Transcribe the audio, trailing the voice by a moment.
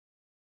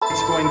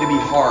going to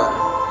be hard.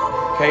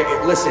 Okay,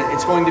 listen,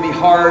 it's going to be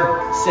hard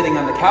sitting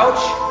on the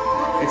couch.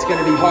 It's going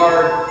to be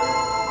hard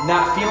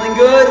not feeling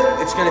good.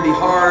 It's going to be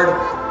hard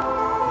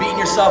beating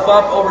yourself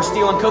up over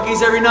stealing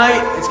cookies every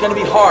night. It's going to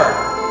be hard.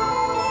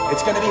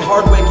 It's going to be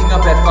hard waking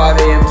up at 5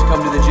 a.m. to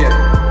come to the gym.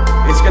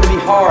 It's going to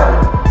be hard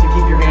to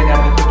keep your hand out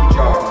of the cookie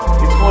jar.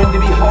 It's going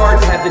to be hard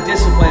to have the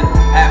discipline